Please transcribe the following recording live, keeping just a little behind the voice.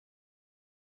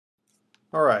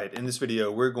Alright, in this video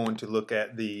we're going to look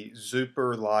at the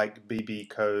Zooper-like BB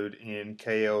code in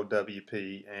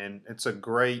KLWP, and it's a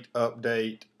great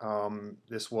update.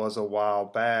 This was a while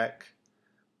back.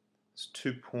 It's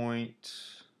 2 point,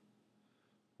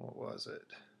 what was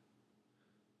it?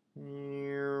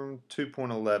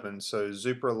 2.11, so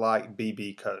Zooper-like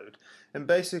BB code. And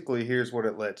basically here's what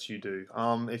it lets you do.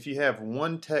 If you have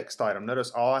one text item,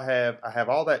 notice I have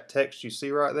all that text you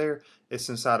see right there, it's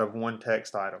inside of one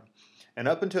text item. And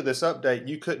up until this update,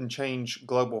 you couldn't change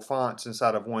global fonts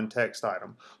inside of one text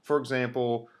item. For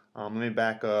example, let me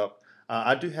back up.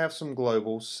 I do have some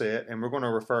globals set, and we're going to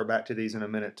refer back to these in a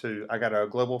minute too. I got a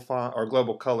global font or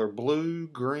global color blue,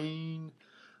 green.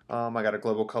 I got a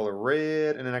global color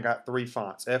red, and then I got 3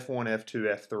 fonts: F1,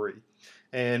 F2, F3.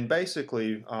 And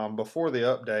basically, before the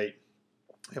update,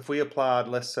 if we applied,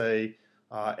 let's say,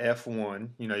 F1,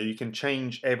 you can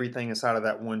change everything inside of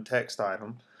that one text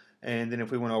item. And then if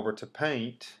we went over to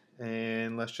paint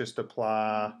and let's just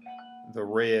apply the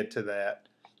red to that,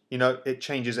 it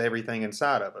changes everything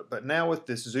inside of it. But now with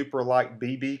this Zooper-like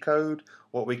BB code,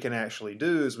 what we can actually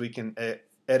do is we can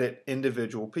edit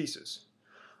individual pieces.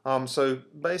 So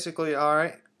basically, all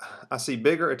right, I see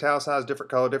bigger, italicized, different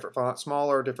color, different font,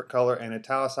 smaller, different color, and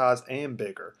italicized and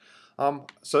bigger.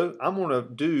 So I'm going to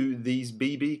do these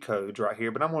BB codes right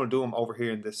here, but I'm going to do them over here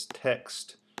in this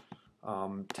text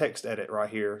edit right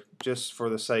here, just for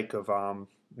the sake of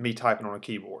me typing on a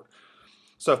keyboard.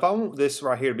 So if I want this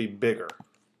right here to be bigger,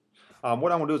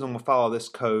 what I'm going to do is I'm going to follow this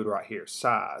code right here,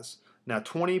 size. Now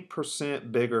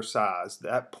 20% bigger size,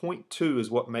 that 0.2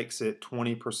 is what makes it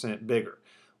 20% bigger.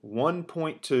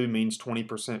 1.2 means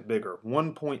 20% bigger.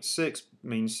 1.6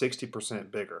 means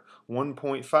 60% bigger.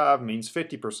 1.5 means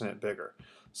 50% bigger.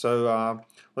 So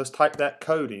let's type that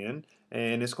code in,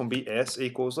 and it's going to be S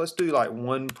equals, let's do like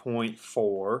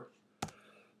 1.4.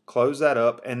 Close that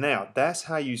up, and now that's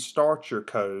how you start your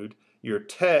code. Your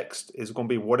text is going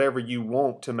to be whatever you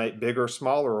want to make bigger,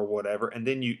 smaller, or whatever, and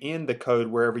then you end the code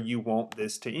wherever you want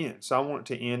this to end. So I want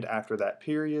it to end after that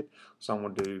period, so I'm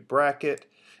going to do bracket.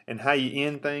 And how you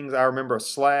end things, I remember a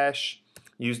slash,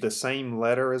 use the same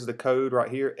letter as the code right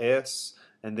here, S,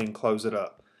 and then close it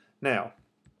up. Now,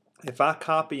 if I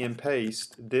copy and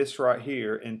paste this right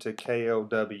here into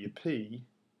KLWP,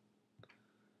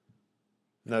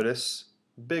 notice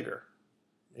bigger.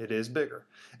 It is bigger.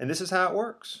 And this is how it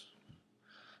works.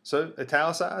 So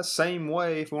italicize, same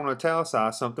way. If we want to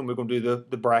italicize something, we're going to do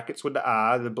the brackets with the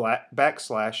I, the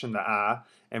backslash and the I,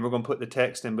 and we're going to put the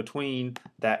text in between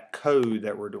that code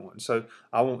that we're doing. So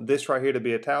I want this right here to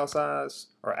be italicized,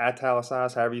 or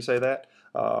italicized, however you say that.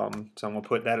 So I'm going to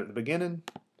put that at the beginning,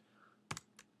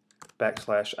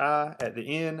 backslash I at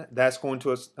the end. That's going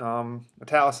to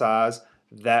italicize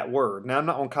that word. Now I'm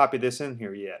not going to copy this in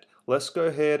here yet. Let's go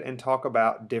ahead and talk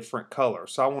about different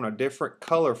colors. So I want a different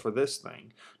color for this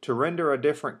thing. To render a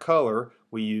different color,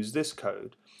 we use this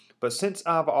code. But since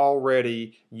I've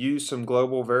already used some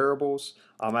global variables,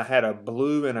 I had a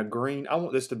blue and a green. I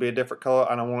want this to be a different color,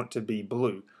 and I want it to be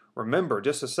blue. Remember,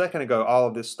 just a second ago, all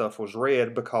of this stuff was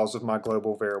red because of my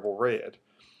global variable red.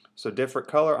 So different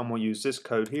color, I'm going to use this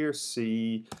code here,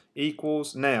 C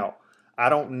equals. Now, I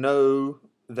don't know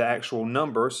the actual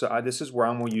number, so this is where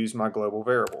I'm going to use my global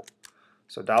variable.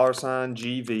 So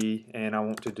 $GV, and I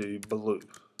want to do blue,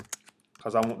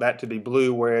 because I want that to be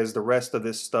blue, whereas the rest of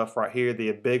this stuff right here,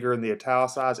 the bigger and the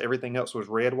italicized, everything else was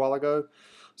red a while ago.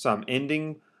 So I'm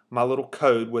ending my little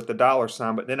code with the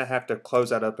 $, but then I have to close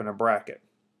that up in a bracket.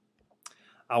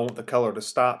 I want the color to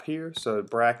stop here, so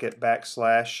bracket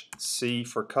backslash C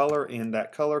for color in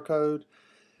that color code.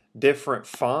 Different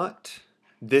font.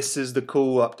 This is the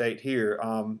cool update here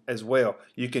as well.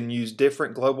 You can use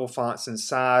different global fonts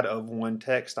inside of one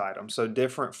text item. So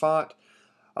different font.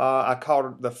 I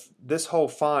called this whole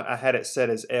font, I had it set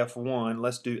as F1.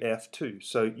 Let's do F2.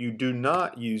 So you do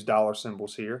not use dollar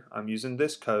symbols here. I'm using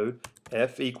this code,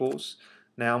 F equals.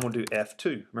 Now I'm going to do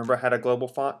F2. Remember I had a global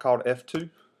font called F2?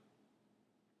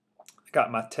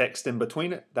 Got my text in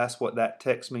between it. That's what that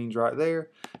text means right there.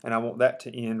 And I want that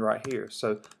to end right here.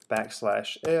 So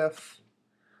backslash F.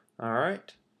 All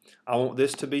right. I want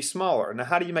this to be smaller. Now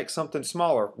how do you make something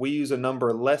smaller? We use a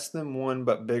number less than 1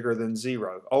 but bigger than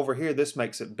 0. Over here this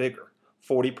makes it bigger.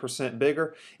 40%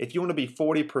 bigger. If you want to be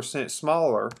 40%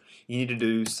 smaller, you need to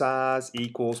do size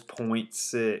equals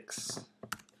 0.6.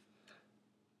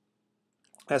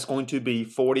 That's going to be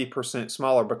 40%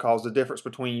 smaller because the difference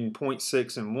between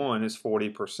 0.6 and 1 is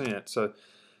 40%. So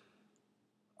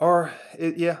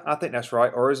Yeah, I think that's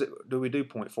right. Or is it, do we do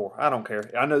 0.4? I don't care.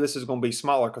 I know this is going to be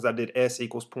smaller because I did S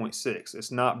equals 0.6.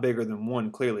 It's not bigger than 1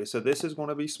 clearly. So this is going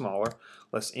to be smaller.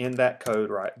 Let's end that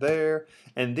code right there.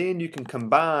 And then you can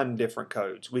combine different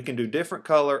codes. We can do different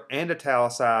color and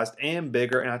italicized and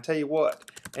bigger. And I tell you what,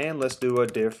 and let's do a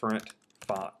different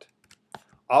font.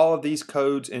 All of these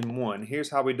codes in one.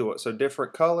 Here's how we do it. So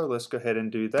different color, let's go ahead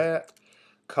and do that.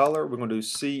 Color, we're going to do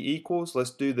C equals. Let's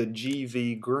do the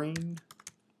GV green.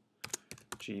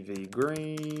 GV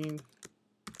green.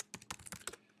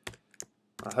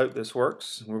 I hope this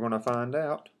works. We're going to find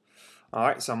out.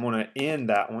 Alright, so I'm going to end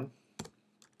that one.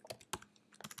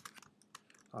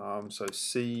 So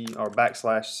C or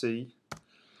 /C.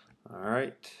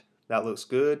 Alright, that looks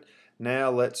good. Now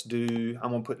let's do,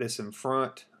 I'm going to put this in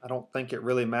front. I don't think it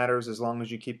really matters as long as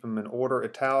you keep them in order.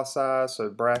 Italicize, so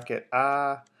bracket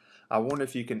I. I wonder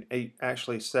if you can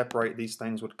actually separate these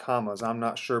things with commas. I'm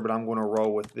not sure, but I'm going to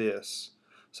roll with this.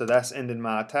 So that's ending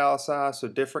my italicize. So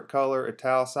different color,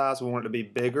 italicize. We want it to be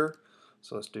bigger.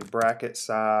 So let's do bracket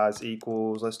size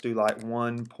equals, let's do like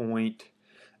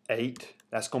 1.8.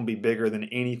 That's going to be bigger than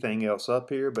anything else up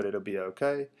here, but it'll be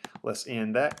okay. Let's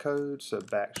end that code. So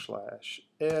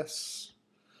 /S.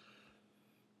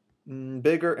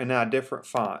 Bigger, and now a different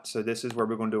font. So this is where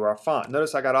we're going to do our font.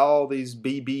 Notice I got all these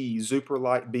BB,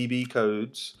 Zooper-like BB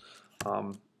codes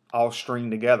all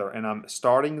stringed together, and I'm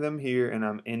starting them here and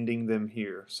I'm ending them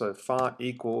here. So font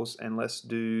equals, and let's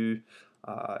do,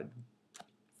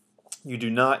 you do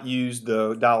not use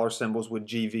the dollar symbols with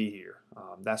GV here.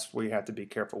 That's where you have to be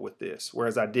careful with this.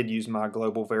 Whereas I did use my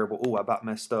global variable. Oh, I about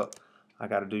messed up. I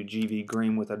got to do GV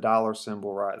green with a dollar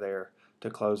symbol right there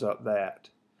to close up that.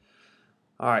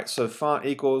 Alright, so font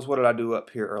equals, what did I do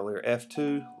up here earlier?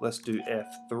 F2, let's do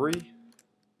F3.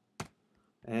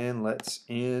 And let's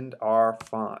end our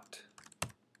font.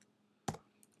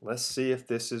 Let's see if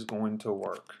this is going to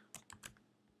work.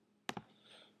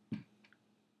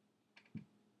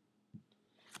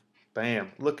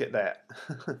 Bam, look at that.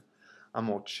 I'm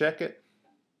going to check it.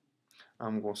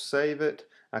 I'm going to save it.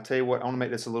 I tell you what, I want to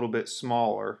make this a little bit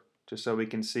smaller just so we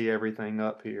can see everything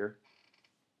up here.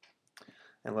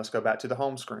 And let's go back to the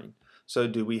home screen. So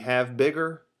do we have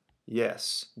bigger?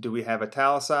 Yes. Do we have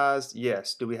italicized?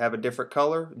 Yes. Do we have a different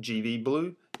color? GV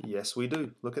blue? Yes, we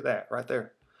do. Look at that right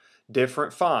there.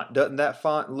 Different font. Doesn't that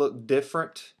font look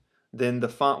different than the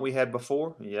font we had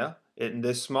before? Yeah. Isn't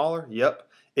this smaller? Yep.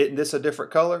 Isn't this a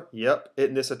different color? Yep.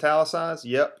 Isn't this italicized?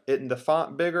 Yep. Isn't the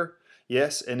font bigger?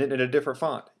 Yes. And isn't it a different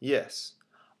font? Yes.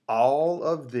 All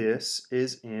of this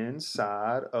is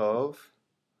inside of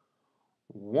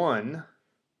one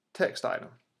text item.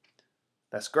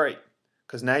 That's great,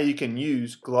 because now you can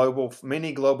use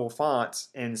many global fonts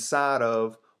inside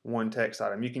of one text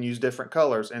item. You can use different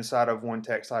colors inside of one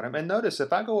text item. And notice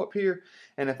if I go up here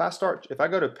and if I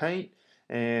go to paint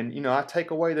and I take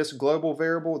away this global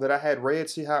variable that I had red,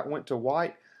 see how it went to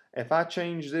white? If I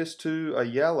change this to a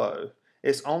yellow,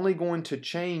 it's only going to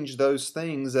change those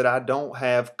things that I don't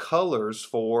have colors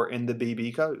for in the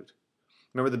BB code.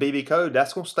 Remember the BB code,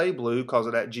 that's going to stay blue because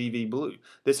of that GV blue.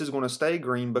 This is going to stay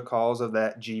green because of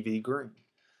that GV green.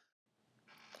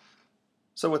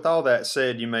 So with all that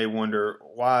said, you may wonder,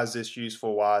 why is this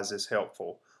useful? Why is this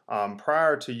helpful?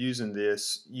 Prior to using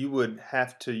this, you would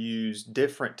have to use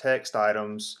different text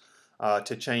items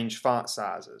to change font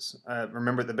sizes.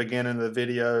 Remember at the beginning of the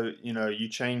video, you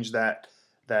change that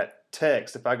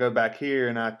text. If I go back here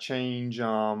and I change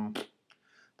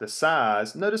the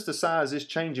size, notice the size is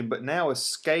changing, but now it's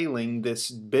scaling this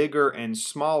bigger and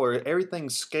smaller.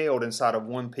 Everything's scaled inside of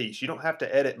one piece. You don't have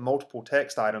to edit multiple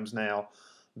text items now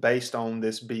based on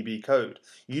this BB code.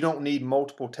 You don't need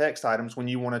multiple text items when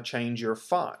you want to change your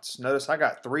fonts. Notice I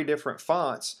got 3 different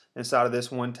fonts inside of this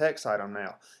one text item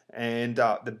now. And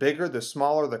the bigger, the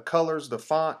smaller, the colors, the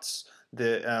fonts,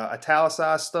 the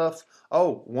italicized stuff.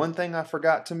 Oh, one thing I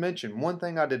forgot to mention, one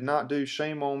thing I did not do,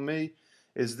 shame on me,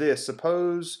 is this.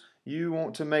 Suppose you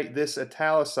want to make this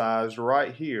italicized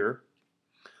right here,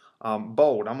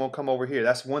 bold. I'm going to come over here.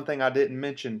 That's one thing I didn't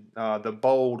mention, the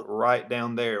bold right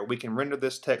down there. We can render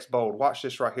this text bold. Watch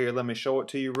this right here. Let me show it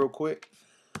to you real quick.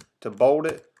 To bold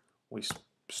it, we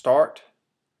start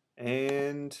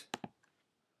and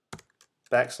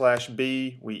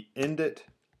 \B, we end it.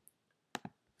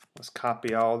 Let's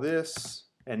copy all this.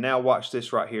 And now watch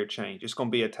this right here change. It's going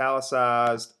to be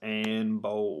italicized and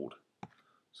bold.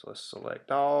 So let's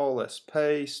select all, let's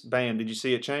paste, bam, did you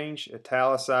see it change?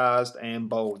 Italicized and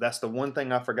bold. That's the one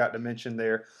thing I forgot to mention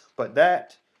there, but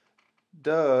that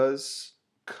does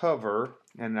cover,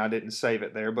 and I didn't save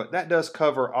it there, but that does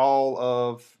cover all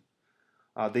of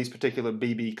these particular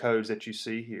BB codes that you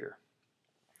see here.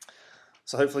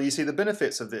 So hopefully you see the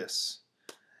benefits of this.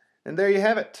 And there you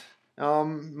have it.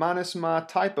 Minus my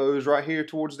typos right here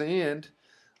towards the end.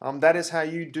 That is how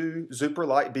you do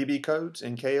Zooper-like BB codes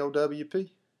in KLWP.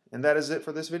 And that is it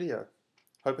for this video.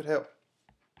 Hope it helped.